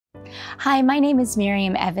Hi, my name is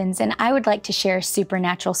Miriam Evans, and I would like to share a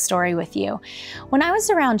supernatural story with you. When I was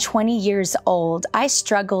around 20 years old, I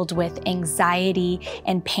struggled with anxiety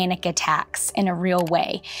and panic attacks in a real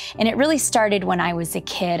way. And it really started when I was a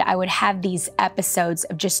kid. I would have these episodes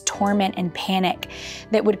of just torment and panic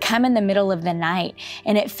that would come in the middle of the night.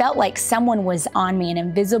 And it felt like someone was on me, an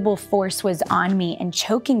invisible force was on me and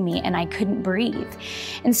choking me, and I couldn't breathe.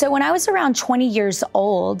 And so when I was around 20 years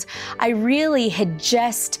old, I really had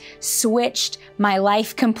just switched my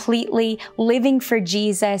life completely, living for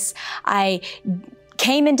Jesus. I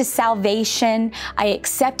came into salvation. I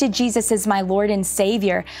accepted Jesus as my Lord and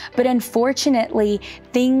Savior. But unfortunately,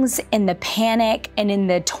 things in the panic and in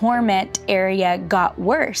the torment area got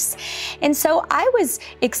worse. And so I was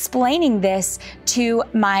explaining this to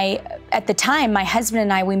at the time, my husband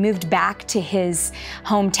and I, we moved back to his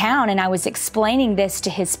hometown, and I was explaining this to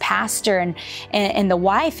his pastor and the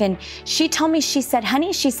wife, and she told me, she said,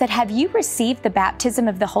 honey, she said, have you received the baptism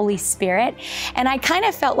of the Holy Spirit? And I kind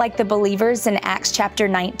of felt like the believers in Acts chapter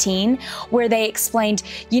 19, where they explained,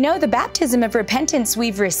 you know, the baptism of repentance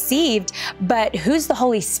we've received, but who's the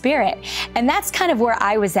Holy Spirit? And that's kind of where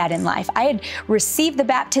I was at in life. I had received the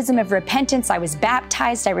baptism of repentance. I was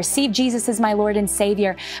baptized. I received Jesus as my Lord and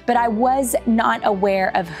Savior, but I was not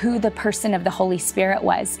aware of who the person of the Holy Spirit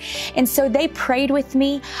was. And so they prayed with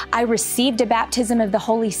me. I received a baptism of the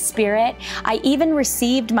Holy Spirit. I even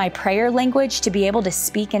received my prayer language to be able to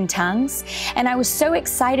speak in tongues. And I was so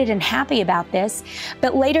excited and happy about this.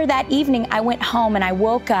 But later that evening, I went home and I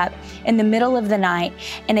woke up in the middle of the night,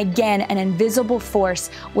 and again, an invisible force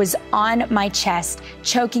was on my chest,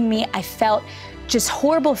 choking me. I felt just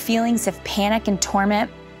horrible feelings of panic and torment,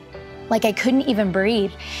 like I couldn't even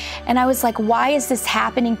breathe. And I was like, why is this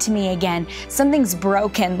happening to me again? Something's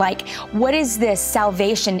broken. Like, what is this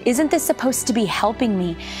salvation? Isn't this supposed to be helping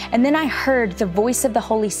me? And then I heard the voice of the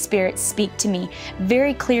Holy Spirit speak to me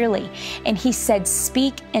very clearly. And he said,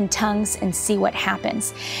 speak in tongues and see what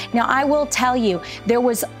happens. Now, I will tell you, there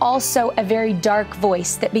was also a very dark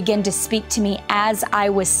voice that began to speak to me as I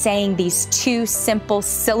was saying these two simple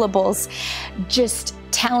syllables, just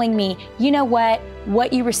telling me, you know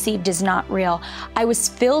what you received is not real. I was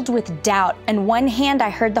filled with doubt. On one hand,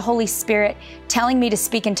 I heard the Holy Spirit telling me to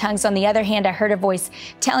speak in tongues. On the other hand, I heard a voice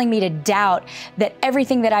telling me to doubt that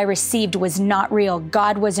everything that I received was not real.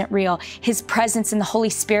 God wasn't real. His presence and the Holy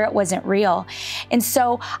Spirit wasn't real. And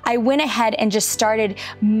so I went ahead and just started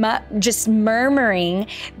just murmuring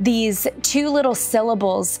these two little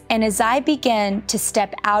syllables. And as I began to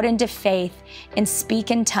step out into faith and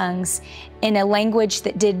speak in tongues in a language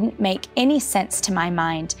that didn't make any sense to my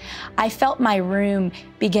mind, I felt my room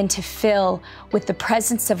begin to fill with the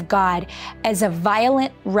presence of God as a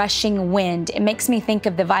violent rushing wind. It makes me think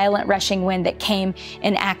of the violent rushing wind that came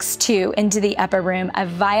in Acts 2 into the upper room. A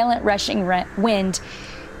violent rushing wind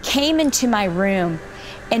came into my room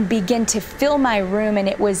and began to fill my room, and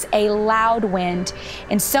it was a loud wind,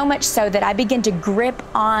 and so much so that I began to grip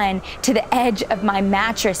on to the edge of my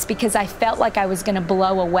mattress because I felt like I was gonna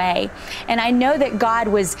blow away. And I know that God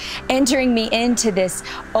was entering me into this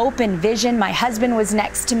open vision. My husband was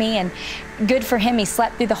next to me, and good for him, he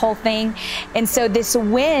slept through the whole thing. And so this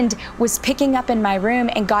wind was picking up in my room,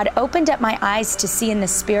 and God opened up my eyes to see in the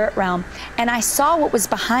spirit realm. And I saw what was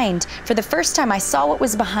behind. For the first time, I saw what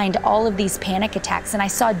was behind all of these panic attacks. And I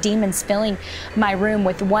saw demons filling my room,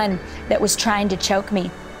 with one that was trying to choke me.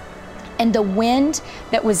 And the wind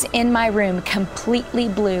that was in my room completely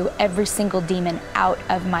blew every single demon out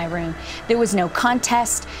of my room. There was no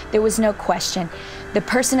contest. There was no question. The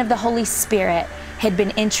person of the Holy Spirit had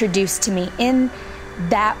been introduced to me in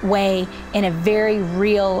that way, in a very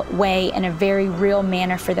real way, in a very real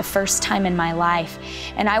manner for the first time in my life.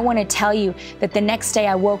 And I want to tell you that the next day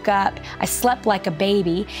I woke up, I slept like a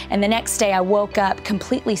baby, and the next day I woke up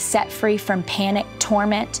completely set free from panic,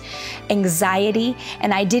 torment, anxiety,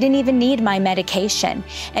 and I didn't even need my medication.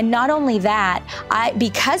 And not only that,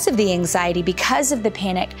 because of the anxiety, because of the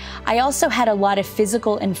panic, I also had a lot of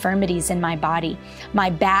physical infirmities in my body. My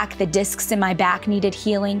back, the discs in my back needed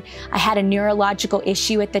healing. I had a neurological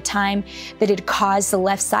issue at the time that had caused the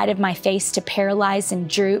left side of my face to paralyze and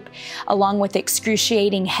droop, along with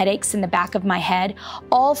excruciating headaches in the back of my head,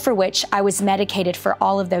 all for which I was medicated for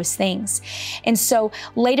all of those things. And so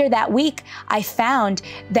later that week, I found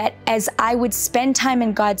that as I would spend time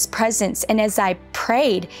in God's presence and as I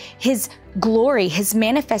prayed, His glory, His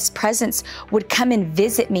manifest presence would come and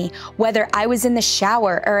visit me, whether I was in the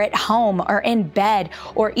shower or at home or in bed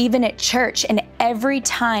or even at church. And every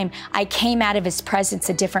time I came out of his presence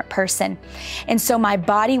a different person. And so my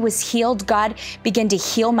body was healed. God began to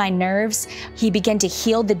heal my nerves. He began to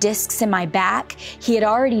heal the discs in my back. He had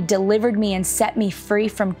already delivered me and set me free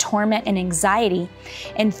from torment and anxiety.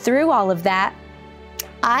 And through all of that,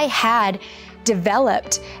 I had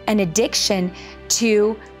developed an addiction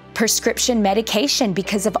to prescription medication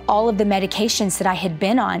because of all of the medications that I had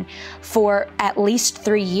been on for at least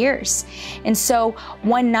 3 years. And so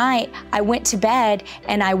one night I went to bed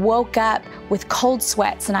and I woke up with cold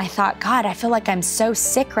sweats and I thought, God, I feel like I'm so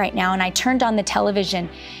sick right now. And I turned on the television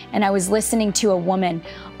and I was listening to a woman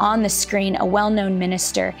on the screen, a well-known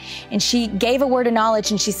minister, and she gave a word of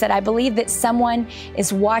knowledge and she said, I believe that someone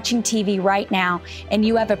is watching TV right now and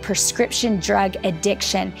you have a prescription drug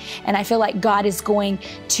addiction. And I feel like God is going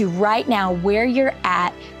to right now, where you're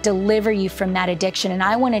at, deliver you from that addiction. And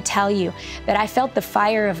I want to tell you that I felt the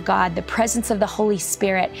fire of God, the presence of the Holy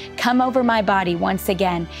Spirit come over my body once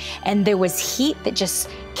again. And there was heat that just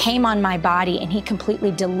came on my body and he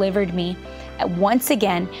completely delivered me once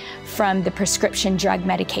again from the prescription drug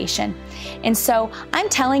medication. And so I'm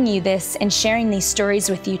telling you this and sharing these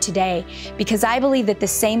stories with you today because I believe that the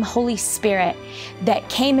same Holy Spirit that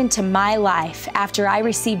came into my life after I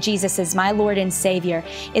received Jesus as my Lord and Savior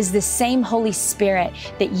is the same Holy Spirit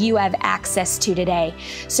that you have access to today.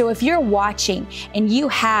 So if you're watching and you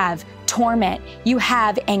have torment, you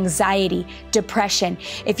have anxiety, depression,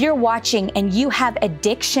 if you're watching and you have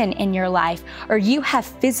addiction in your life, or you have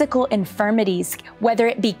physical infirmities, whether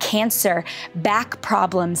it be cancer, back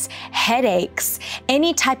problems, headaches,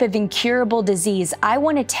 any type of incurable disease, I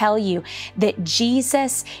want to tell you that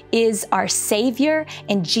Jesus is our Savior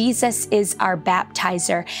and Jesus is our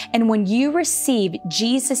baptizer. And when you receive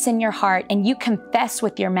Jesus in your heart and you confess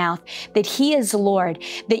with your mouth that He is Lord,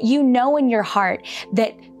 that you know in your heart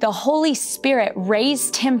that the Holy Spirit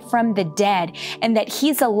raised Him from the dead and that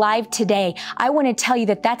He's alive today, I want to tell you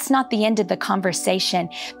that that's not the end of the conversation.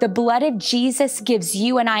 The blood of Jesus gives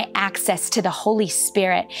you and I access to the Holy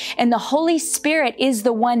Spirit. And the Holy Spirit is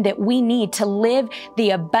the one that we need to live the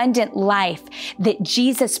abundant life that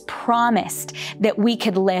Jesus promised that we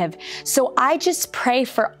could live. So I just pray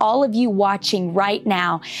for all of you watching right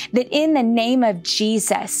now that in the name of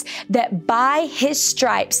Jesus, that by His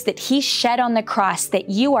stripes that He shed on the cross, that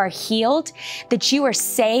you are healed, that you are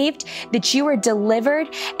saved, that you are delivered.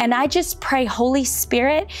 And I just pray, Holy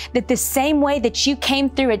Spirit, that the same way that you came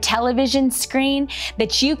through a television screen,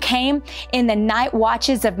 that you came in the night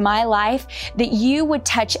watches of my life, that you would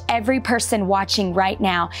touch every person watching right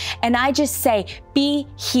now. And I just say, be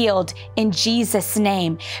healed in Jesus'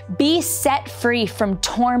 name. Be set free from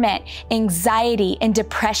torment, anxiety, and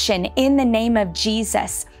depression in the name of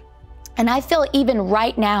Jesus. And I feel even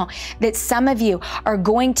right now that some of you are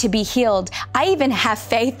going to be healed. I even have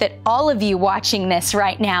faith that all of you watching this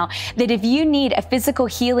right now, that if you need a physical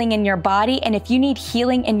healing in your body and if you need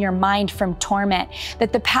healing in your mind from torment,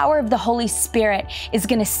 that the power of the Holy Spirit is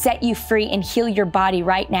going to set you free and heal your body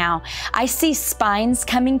right now. I see spines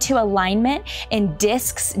coming to alignment and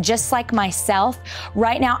discs just like myself.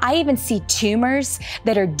 Right now, I even see tumors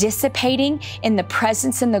that are dissipating in the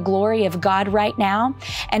presence and the glory of God right now.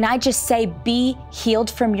 And I just say, be healed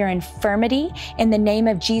from your infirmity. In the name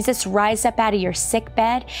of Jesus, rise up out of your sick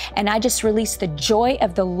bed. And I just release the joy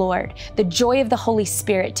of the Lord, the joy of the Holy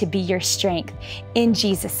Spirit to be your strength. In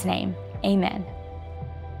Jesus' name, amen.